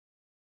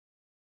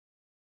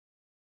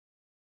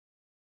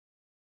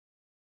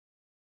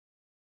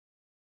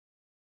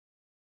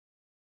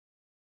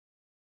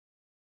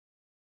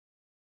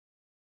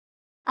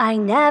I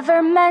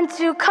never meant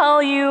to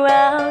call you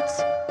out.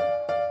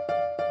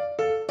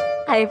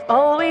 I've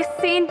always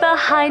seen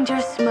behind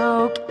your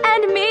smoke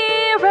and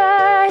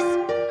mirrors.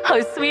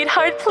 Oh,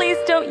 sweetheart, please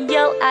don't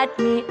yell at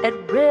me. It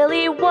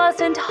really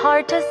wasn't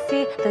hard to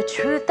see the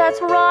truth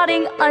that's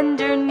rotting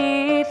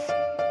underneath.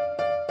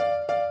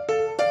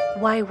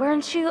 Why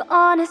weren't you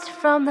honest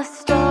from the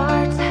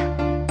start?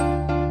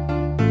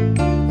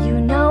 You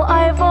know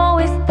I've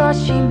always thought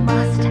she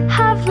must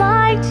have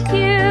liked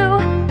you.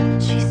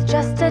 She's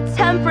just a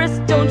temptress,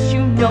 don't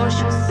you know?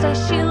 She'll say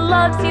she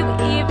loves you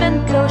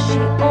even though she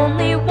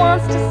only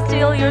wants to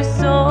steal your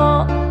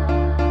soul.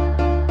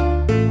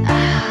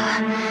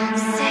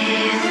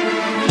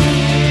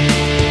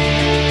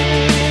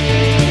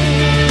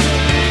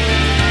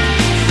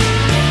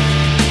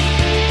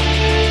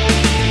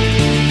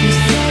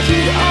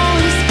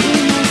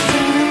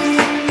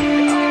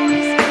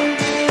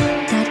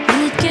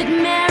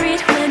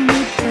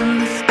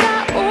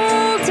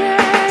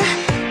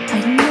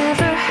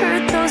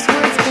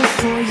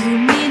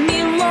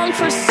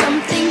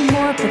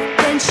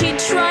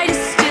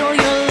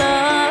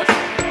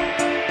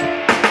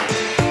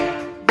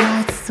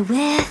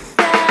 With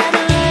that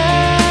love,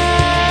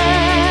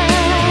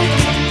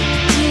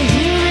 do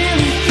you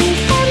really think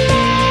I'm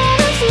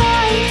out of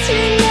line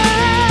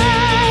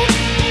tonight?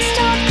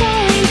 Stop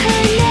calling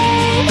her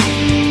name.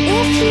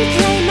 If you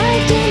play my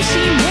game,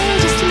 she may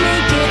just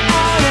make it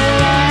out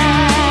alive.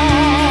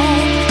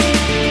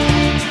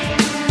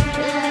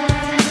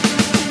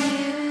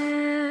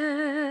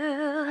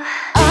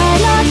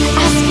 I'm not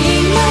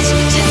asking much,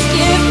 just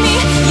give me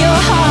your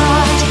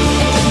heart.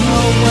 If no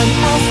one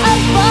else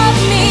above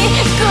me,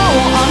 go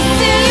on,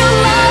 say you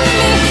love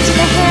me to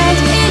the hand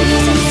in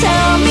yours and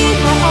tell me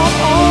that I'll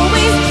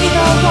always be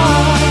the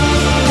one.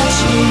 Without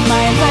you,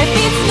 my life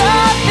means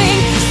nothing.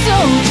 So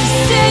just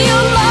say you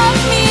love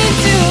me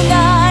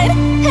tonight.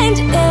 And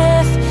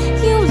if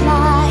you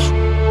lie,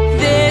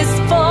 this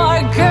poor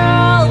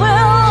girl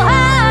will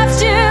have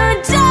to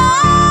die.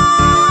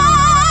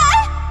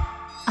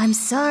 I'm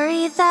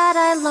sorry that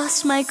I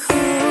lost my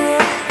cool.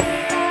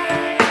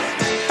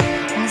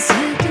 As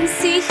you can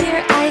see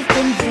here, I've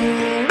been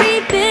very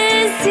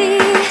busy.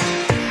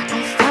 I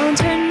found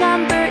her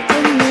number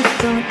in your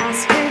phone.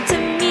 Asked her to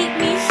meet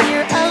me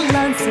here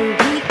alone so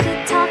we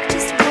could talk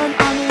just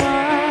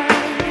one-on-one.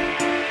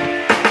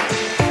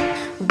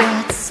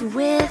 What's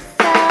with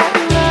that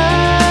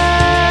love?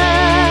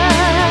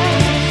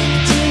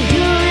 Do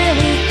you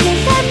really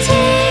think I'm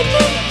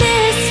taking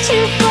this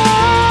too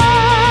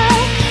far?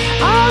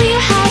 All you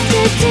have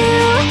to do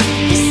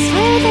is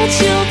swear that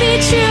you'll be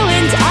true,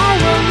 and I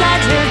will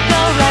let her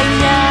go right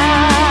now.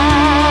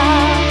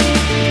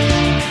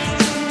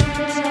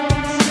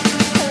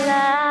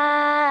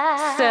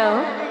 So,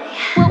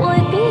 what will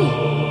it be?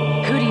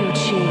 Who do you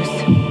choose?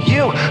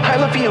 You! I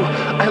love you!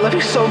 I love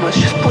you so much.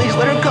 Just please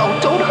let her go.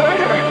 Don't hurt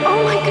her.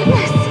 Oh my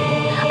goodness!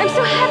 I'm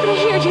so happy to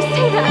hear you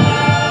say that.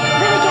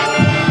 Then I guess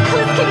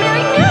let's get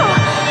married now.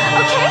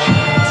 Okay?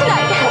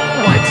 Tonight.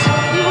 What?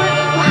 You were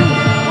lying,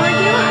 weren't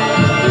you?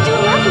 You do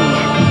love me,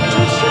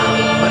 don't you?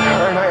 But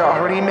her and I are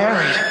already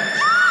married.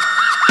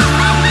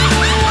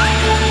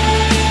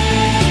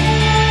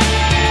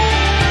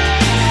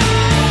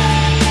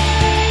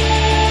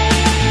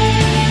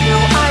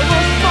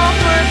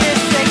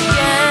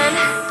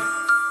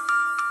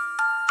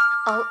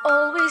 I'll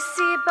always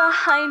see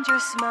behind your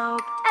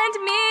smoke and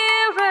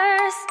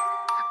mirrors.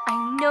 I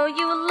know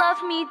you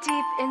love me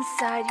deep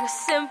inside. You're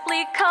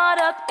simply caught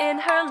up in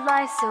her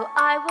lies, so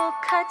I will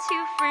cut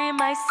you free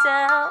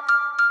myself.